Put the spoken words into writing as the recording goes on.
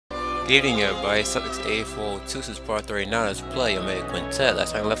Good evening, everybody. Subjects A402, this is part 39. Let's play Omega Quintet.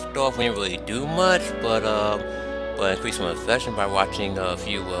 Last time I left off, we didn't really do much, but increased my affection by watching a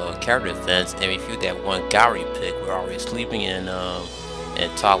few character events and reviewed that one gallery pick where I was sleeping and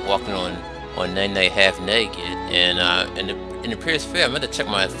Todd walking on night half naked. And in the previous video, I meant to check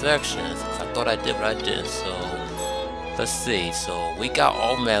my affections. I thought I did, but I didn't. So let's see. So we got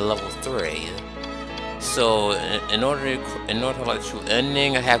all at level 3. So in order to like true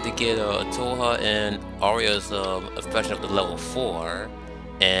ending, I have to get Otoha and Arya's affection up to level 4,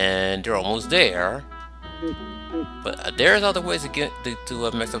 and they're almost there. But there's other ways to get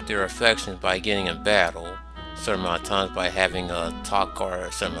to mix up their affections by getting in battle a certain amount of times, by having a talk guard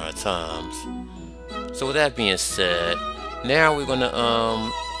a certain amount of times. So with that being said, now we're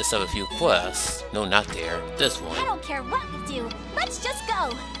gonna accept a few quests. No, not there. This one. I don't care what we do. Let's just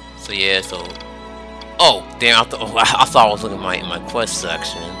go. So yeah. So. Oh damn! I thought I was looking in my quest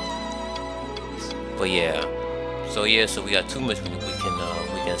section. But yeah. So yeah. So we got 2 missions we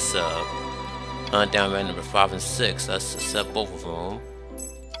can sub. Hunt down man number 5 and 6. Let's accept both of them.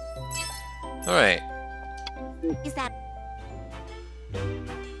 All right. Is that?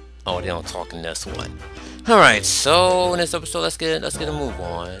 Oh, they don't talk in this one. All right. So in this episode, let's get a move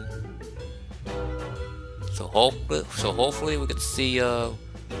on. So hopefully we get to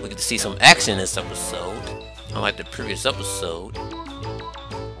see some action in this episode, unlike the previous episode.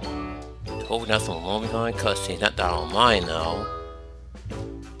 Hopefully not some long behind cutscenes. Not that I don't mind though.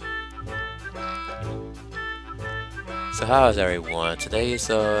 So how is everyone? Today is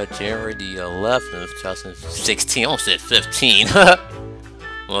January the 11th, 2016. I almost said 15.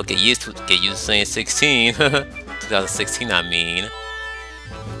 Well, get used to saying 16. 2016, I mean.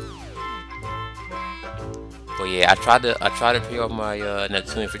 But yeah, I tried to pre-order my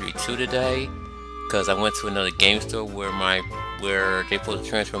Neptune 52 today, because I went to another game store where they supposed to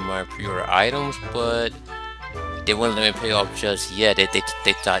transfer my pre-order items, but they wouldn't let me pay off just yet. They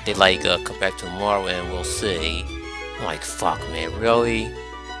thought they'd like come back tomorrow and we'll see. I'm like, fuck, man, really?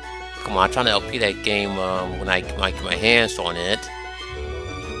 Come on, I'm trying to LP that game when I get my hands on it.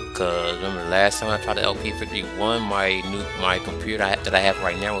 Cause remember the last time I tried to LP 51, my computer that I have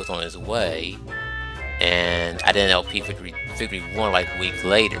right now was on its way. And I didn't LP 51 like a week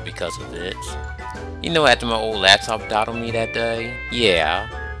later because of it. You know, after my old laptop died on me that day? Yeah.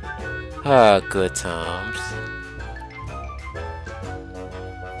 Good times.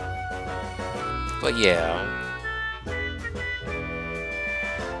 But yeah.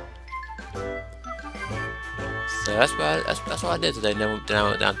 So that's what I did today. Then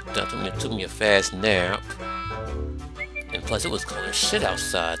I took me a fast nap. And plus it was cold as shit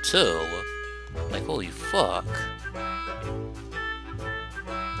outside too. Like, holy fuck.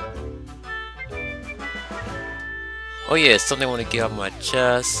 Oh yeah, something I want to get off my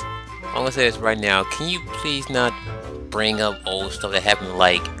chest. I'm gonna say this right now. Can you please not bring up old stuff that happened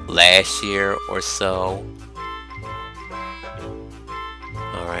like last year or so?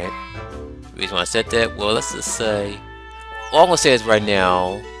 Alright. The reason why I said that, well, let's just say, all I'm gonna say is right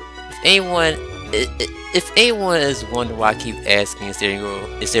now, if anyone is wondering why I keep asking, is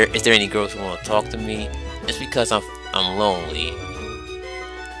there any girls who want to talk to me? It's because I'm lonely,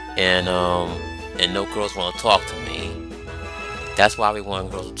 and no girls want to talk to me. That's why we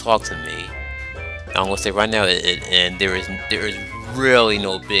want girls to talk to me. I'm gonna say right now, and there is really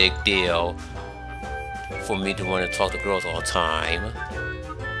no big deal for me to want to talk to girls all the time.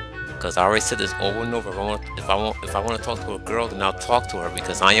 Because I already said this over and over. If I want to talk to a girl, then I'll talk to her,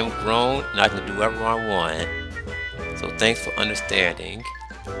 because I am grown and I can do whatever I want. So thanks for understanding.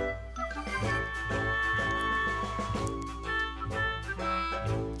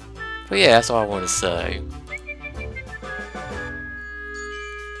 But yeah, that's all I want to say.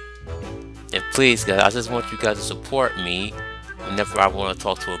 And please, guys, I just want you guys to support me whenever I want to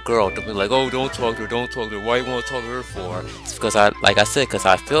talk to a girl. Don't be like, oh, don't talk to her, why you want to talk to her for? It's because like I said, because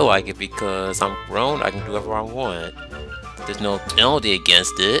I feel like it, because I'm grown, I can do whatever I want. There's no penalty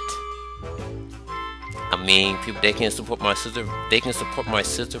against it. I mean, they can support my sister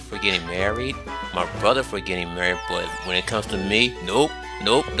for getting married, my brother for getting married, but when it comes to me, nope,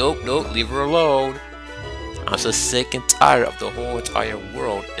 leave her alone. I'm so sick and tired of the whole entire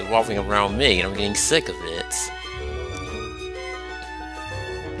world revolving around me, and I'm getting sick of it.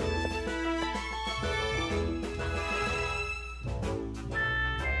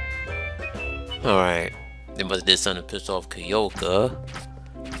 Alright, they must have did something to piss off Kyoka.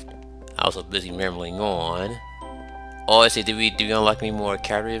 I was so busy rambling on. Oh, I see, did we unlock any more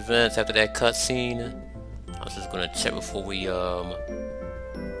character events after that cutscene? I was just gonna check before we go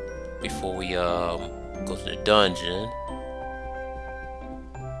to the dungeon.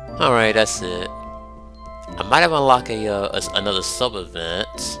 Alright, that's it. I might have unlocked another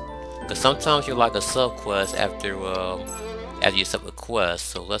sub-event. Because sometimes you unlock a sub-quest after you accept a quest,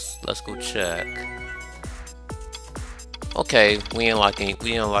 so let's go check. Okay, we didn't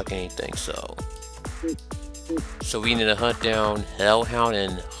unlock anything, so we need to hunt down Hellhound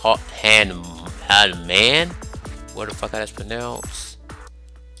and Hanuman? What the fuck that's pronounced?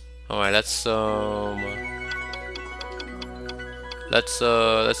 Alright, let's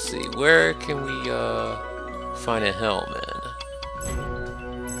see, where can we find a Hellman?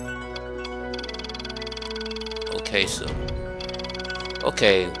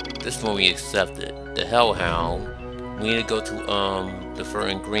 Okay, this one we accepted. The Hellhound. We need to go to the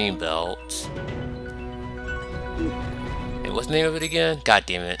Verdant Green Belt. And what's the name of it again? God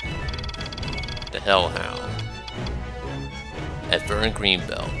damn it. The Hellhound. At Verdant Green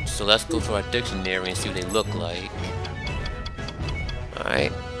Belt. So let's go to our dictionary and see what they look like.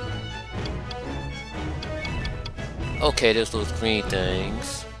 Alright. Okay, there's those green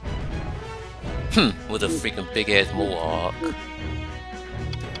things. With a freaking big ass mohawk.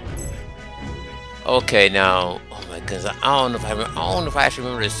 Okay, now, oh my goodness, I don't know if I actually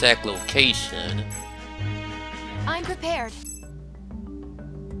remember the exact location. I'm prepared.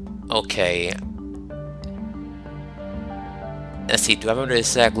 Okay. Let's see, do I remember the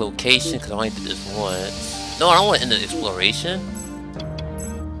exact location? Because I only did this once. No, I don't want to end the exploration.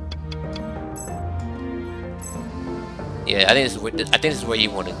 Yeah, I think this is where you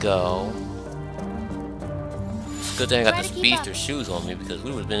want to go. It's a good thing I got the speedster shoes on me because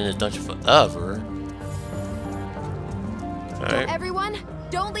we would have been in this dungeon forever. Alright. Everyone,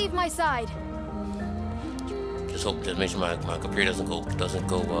 don't leave my side. Just make sure my computer doesn't go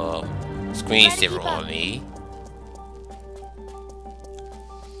screensaver on me.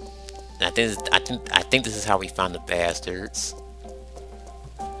 And I think this is how we found the bastards.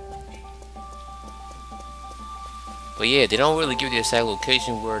 But yeah, they don't really give you the exact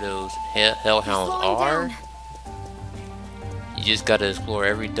location where those hellhounds are. You just gotta explore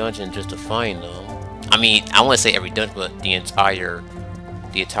every dungeon just to find them. I mean, I want to say every dungeon, but the entire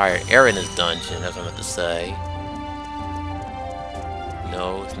area in this dungeon. That's what I meant to say.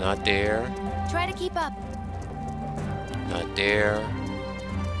 No, it's not there. Try to keep up. Not there.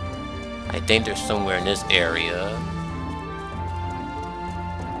 I think they're somewhere in this area.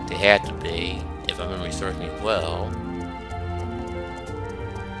 They had to be, if my memory serves me well.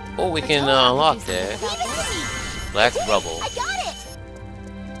 Oh, we can unlock that. Black Rubble. I got it.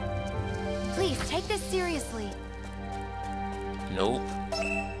 Please take this seriously. Nope.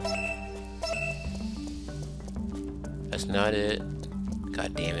 That's not it.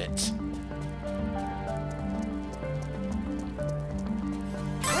 God damn it.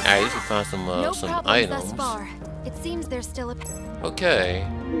 Alright, let's find some items. Thus far. It seems there's still a... Okay.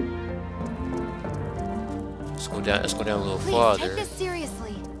 Let's go down a little Please farther. take this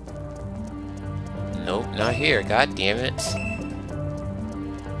seriously. Nope, not here. God damn it.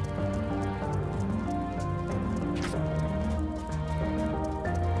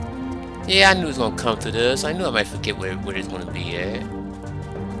 Yeah, I knew it was gonna come to this. I knew I might forget where it's gonna be at.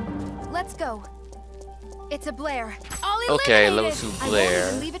 Let's go. It's a Blair. Okay, level 2 I Blair.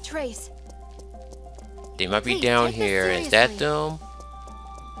 won't leave a trace. They might be Please, down take this here. Is that seriously. them?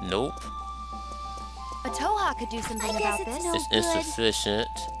 Nope. Otoha could do something about this. It's insufficient.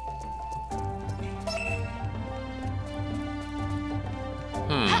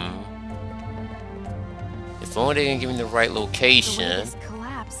 If only they can give me the right The way location this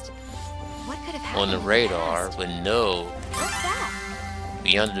collapsed. What could have on happened the in radar, past? but no. What's that?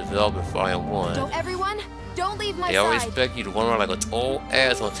 Beyond the Developer Volume 1. So everyone, don't leave my They always side. expect you to run around like a tall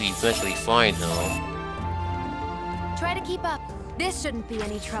ass until you eventually find them. Try to keep up. This shouldn't be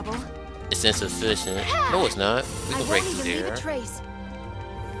any trouble. It's insufficient. No, it's not. We I can break won't through even leave there. a trace.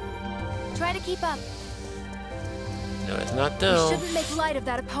 Try to keep up. No, it's not We them. shouldn't make light of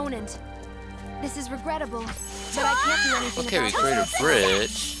that opponent. This is regrettable, but I can't do anything Okay, we about created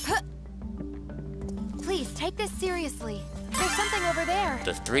this. a bridge. Please take this seriously. There's something over there.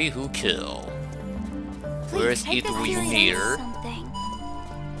 The 3 who kill. Please Where's take Ether this when you seriously. need her?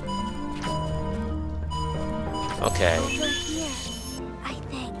 Okay. Over here, I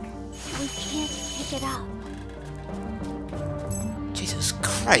think. We can't pick it up. Jesus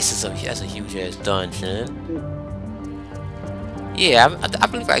Christ, that's a huge ass dungeon. Yeah, I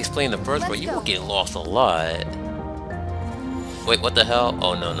believe I explained the first part. You were getting lost a lot. Wait, what the hell?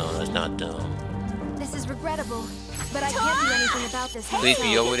 Oh, no, it's not them. This is regrettable, but I can't do anything about this. Please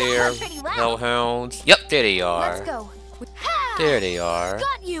be over there, Pretty well. Hellhounds. Yep, there they are. Let's go. There they are.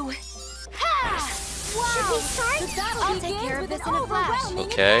 Got you. Ha! I'll take care of this in a flash.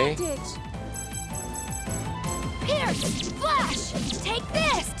 Okay. Pierce! Flash! Take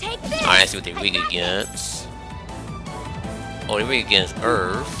this! Take this! Alright, let's see what they're weak against. Oh, they're weak against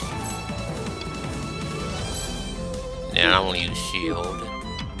Earth. Nah, I want to use Shield.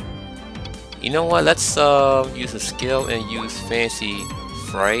 You know what? Let's use a skill and use Fancy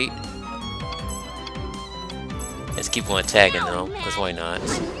Fright. Let's keep on attacking though, because why not?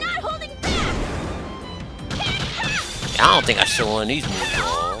 I'm not holding back! I don't think I show one of these moves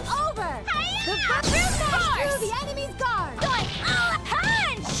off. Over! The enemy's guard! Going all out!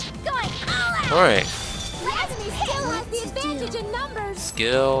 Punch! Going all out! Alright. The enemy still has the advantage in numbers!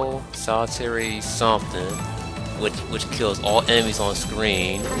 Skill, solitary something, which kills all enemies on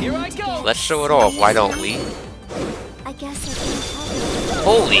screen. Here I go. Let's show it off, why don't we? I guess I can't help it.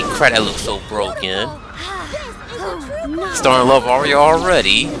 Holy crap, that looks so broken. No. Starting love Aria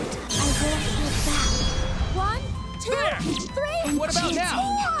already. I will hold back. 1, 2, 3, What about now?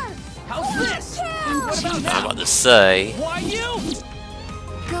 4! How's this? What about I'm now? about to say. Why you?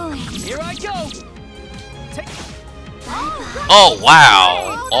 Going. Here I go. Take. Oh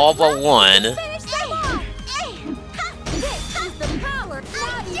wow! All but one. Finish them off! This is the power.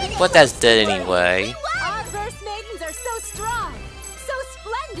 But that's dead anyway. Our burst maidens are so strong, so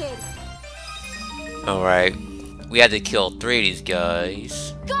splendid. Alright. We had to kill 3 of these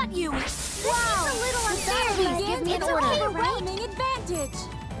guys. Got you. Wow. A little unfair. Please give me an order. Overwhelming advantage.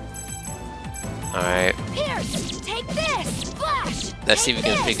 Alright. Pierce, take this. Flash. Let's see if we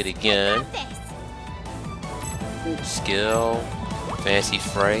can pick it again. Skill. Fancy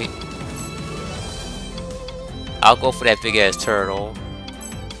Fright. I'll go for that big ass turtle.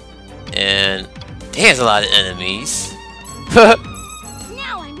 And there's a lot of enemies. Now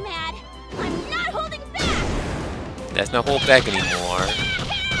I'm mad. I'm not holding back. That's not hold back anymore.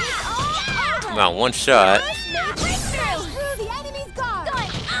 Come on, one shot.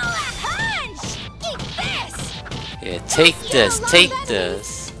 Yeah, take this, take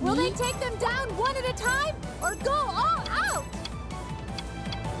this. Will they take them down one at a time or go all out?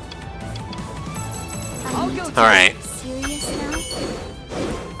 I'll go. Alright. Serious now?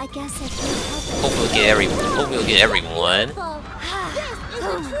 I guess I can't help it. Hope we'll get everyone.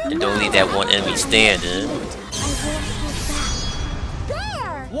 And don't leave that one enemy standing. I will hold back.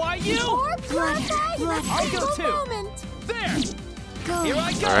 There! Why you? More blood, I'll go too. There. Go. Here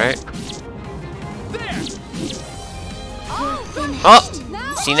I go. Alright. There. Oh!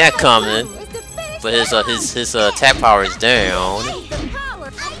 Seen that coming. But his attack power is down.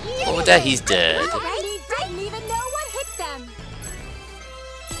 What was that? He's dead.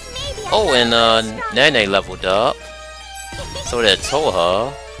 Oh, and Nene leveled up. So did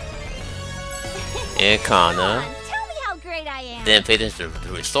Otoha. And Kana. Tell me how great I am. Then pay attention to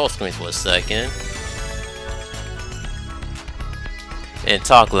the result screen for a second. And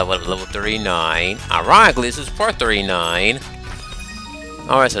Talk level 39. Ironically, this is part 39.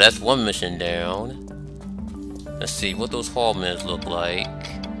 Alright, so that's one mission down. Let's see what those hallmen look like.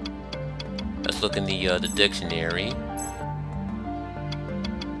 Let's look in the dictionary.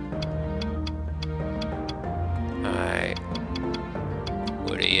 Alright.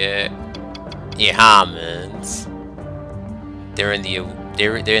 Where they at? Yeah, Hanumans. They're in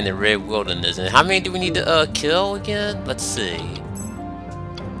the red wilderness. And how many do we need to kill again? Let's see.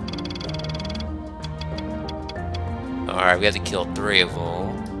 Alright, we have to kill 3 of them.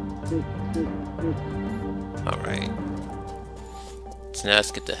 Alright. So now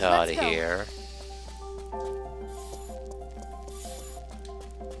let's get the hell out of here.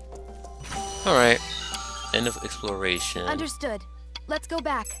 Alright. End of exploration. Understood. Let's go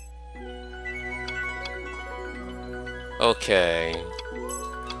back. Okay.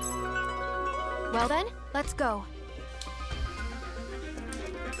 Well then, let's go.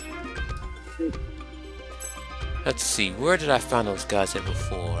 Let's see, where did I find those guys at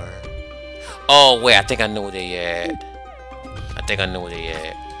before? Oh wait, I think I know where they at. I think I know where they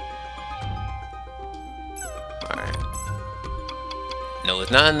at. Alright. No, it's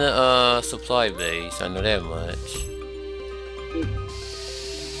not in the supply base, I know that much.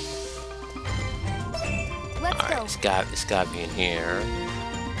 Let's Alright, go. it's gotta be in here.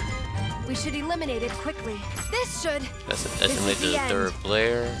 We should eliminate it quickly. This should. Let's This eliminate is the the end. third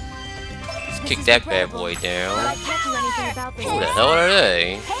player. Let's This kick is that bad incredible, boy But I down. can't do anything about this. Who the hell are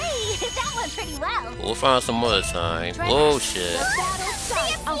they? Hey, that went pretty well. We'll find some other time. Oh shit.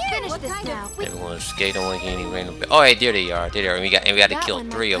 I'll finish this now. Everyone's skate on any random. Oh, hey, there they are. There they are. And we got to That kill one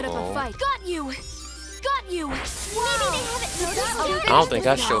 3 of might put up a them. fight. Got you. Got you. Maybe they haven't noticed. I don't think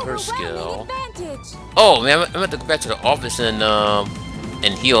I showed her skill. Oh man, I'm gonna have to go back to the office and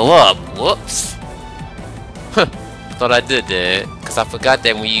heal up. Whoops. Thought I did that, cause I forgot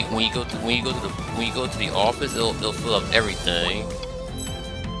that when you go to the office, it'll fill up everything.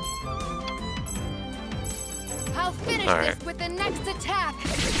 I'll finish Alright. this with the next attack.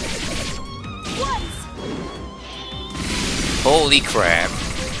 Once. Holy crap!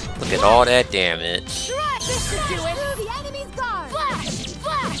 Look at all that damage. Try. This should do it. Through the enemy's guard. Flash!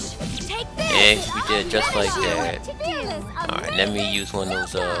 Flash! Take this. And we did just like that. Fearless, Alright, let me use one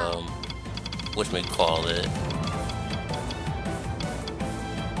of those whatchamacallit.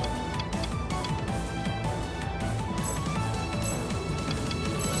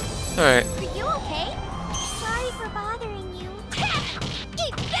 Alright. Are you okay? Sorry for bothering you.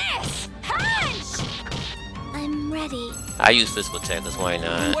 Eat this! Punch! I'm ready. I use physical attack, that's why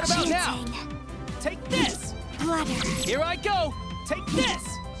not. What about now? Take this! Flutter. Here I go! Take this!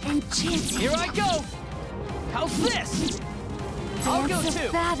 Enchanting. Here I go! How's this? I'll go Dance of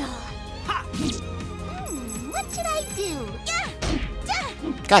too! battle. Ha! What should I do?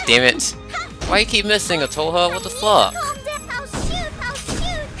 God damn it! Why you keep missing, Otoha? What the fuck? Calm down. I'll shoot. I'll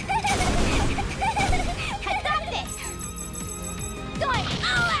shoot. I got this. Going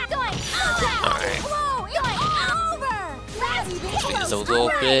all out. Going all out. Alright. Whoa, it's all over. Just a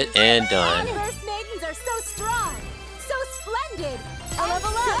little bit and done. First maidens are so strong, so splendid. A level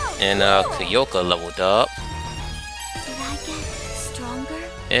up. And Kyoka leveled up. Did I get stronger?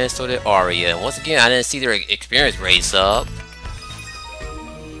 And so did Arya. Once again, I didn't see their experience raise up.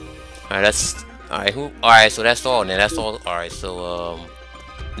 Alright, that's alright. Alright, so that's all. Then that's all. Alright, so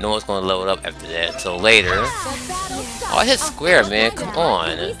no one's gonna level up after that. So later. Oh, I hit square, man. Come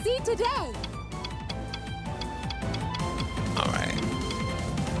on. We see today. Alright.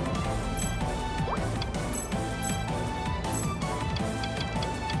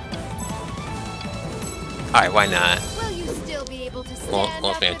 Alright, why not? Will you still be able to stand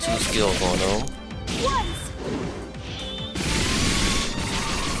Gonna spend 2 skills on them. Once.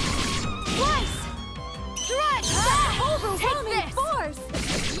 Twice. Thrice. Overwhelming force.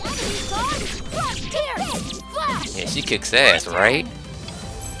 The enemy's gone. Frontier. Flash. Yeah, she kicks ass, right?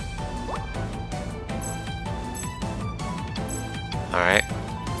 Alright.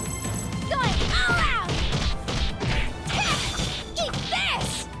 Going all out. Eat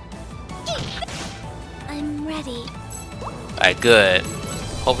this. Eat this. I'm ready. Alright, good.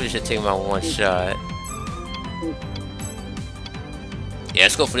 Hopefully she should take my one shot. Yeah,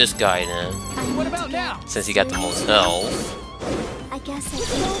 let's go for this guy then. What about now? Since he got the most health. I guess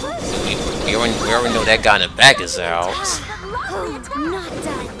it's over. We already know that guy in the back is out. Not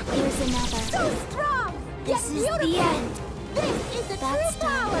done. Here's another. So strong. This is the end. This is the true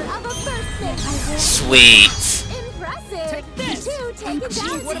power of a first mate. Sweet. Impressive. Take this. Two taken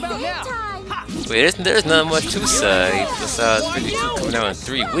down What at the about same now? time. Ha! Wait, there's not much to say besides 52 coming out in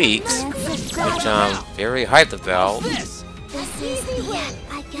 3 weeks, which I'm very hyped about. This! This is the end.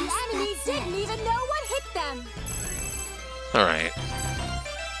 I guess the enemy didn't even know what hit them. Alright.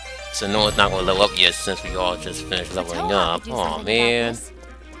 So no one's not gonna level up yet since we all just finished leveling up. Oh man.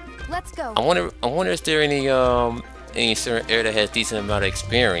 Let's go. I wonder is there any certain area that has decent amount of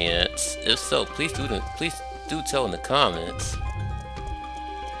experience? If so, please do tell in the comments.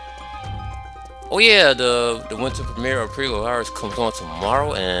 Oh yeah, the winter premiere of Pre-Go Hours comes on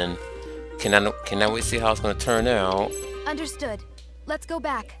tomorrow, and cannot wait to see how it's gonna turn out. Understood. Let's go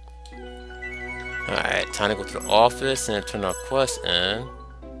back. Alright, time to go to the office and turn our quest in.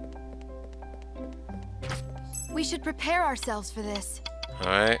 We should prepare ourselves for this.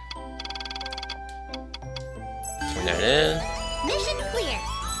 Alright. Turn that in. Mission clear.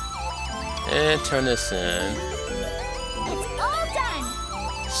 And turn this in. It's all done.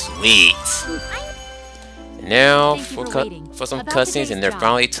 Sweet. Now Thank you for waiting. some About cutscenes, today's and they're job,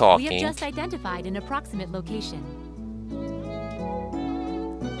 finally We talking. have just identified an approximate location.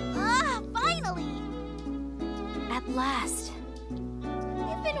 Ah, finally. At last.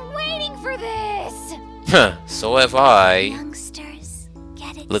 I've been waiting for this. Huh, so have I. Youngsters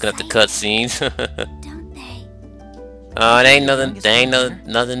get it. Looking at the cutscenes. Don't they? They ain't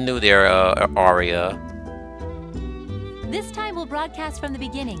nothing new there, Arya. This time we'll broadcast from the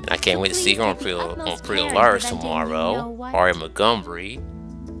beginning. I can't wait to see her on Pre-Go Hours tomorrow. Arya Montgomery.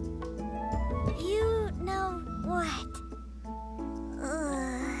 You know what?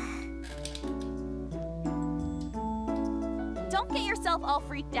 Don't get yourself all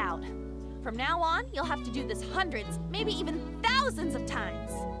freaked out. From now on, you'll have to do this hundreds, maybe even thousands of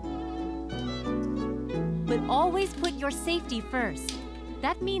times. But always put your safety first.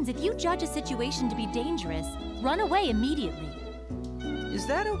 That means if you judge a situation to be dangerous, run away immediately. Is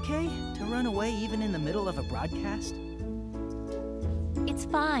that okay to run away even in the middle of a broadcast? It's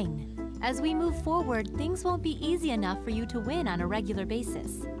fine. As we move forward, things won't be easy enough for you to win on a regular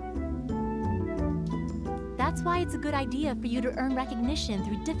basis. That's why it's a good idea for you to earn recognition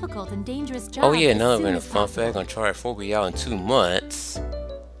through difficult and dangerous jobs. Oh yeah, another as been a fun fact. Uncharted 4 will be out in 2 months.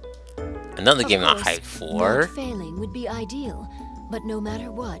 Another game I'm hyped for. Not failing would be ideal, but no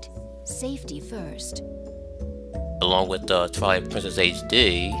matter what, safety first. Along with Twilight Princess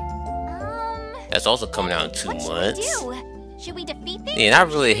HD. That's also coming out in 2 months. Should we defeat these? Yeah, and I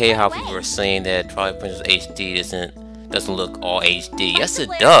really hate how away? people are saying that Twilight Princess HD doesn't look all HD. Yes, it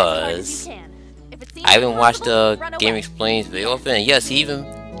does. I even watched the Game Explains video of it, and yes, he even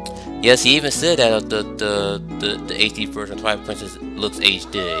said that the HD version of Twilight Princess looks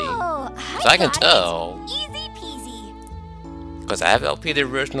HD. So I can tell. Easy peasy. Because I have LP the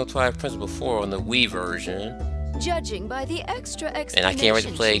original Twilight Princess before on the Wii version. Judging by the extra And I can't wait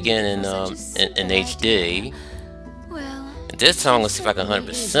to play again in HD. Well, And this time, let's see if I can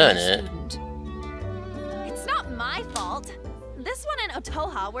 100% it. It's not my fault. This one and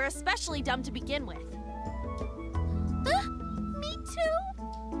Otoha were especially dumb to begin with. Me too.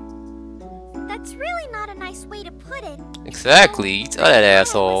 That's really not a nice way to put it. Exactly, you tell that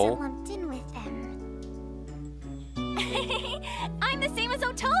asshole. Lumped in with them. I'm the same as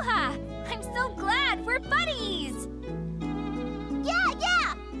Otoha. I'm so glad we're buddies.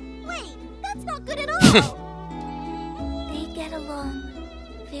 Yeah. Wait, that's not good at all. They get along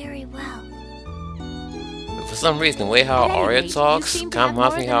very well. For some reason, the way how At any Arya rate, you talks seem to kind have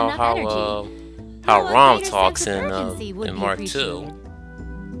of reminds more me than enough how Well, a Rom greater talks sense of in urgency would be Mark II. appreciated.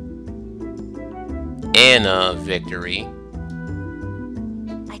 And Victory.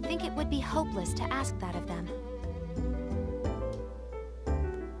 I think it would be hopeless to ask that of them.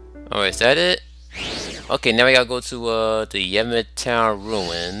 Alright, is that it? Okay, now we gotta go to the Yemen Town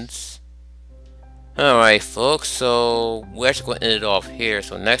ruins. Alright folks, so we're actually gonna end it off here.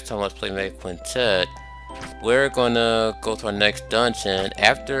 So next time let's play Omega Quintet. We're gonna go to our next dungeon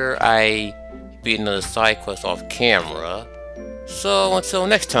after I beat another side quest off camera. So until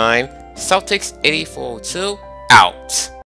next time, Celtics 8402 out!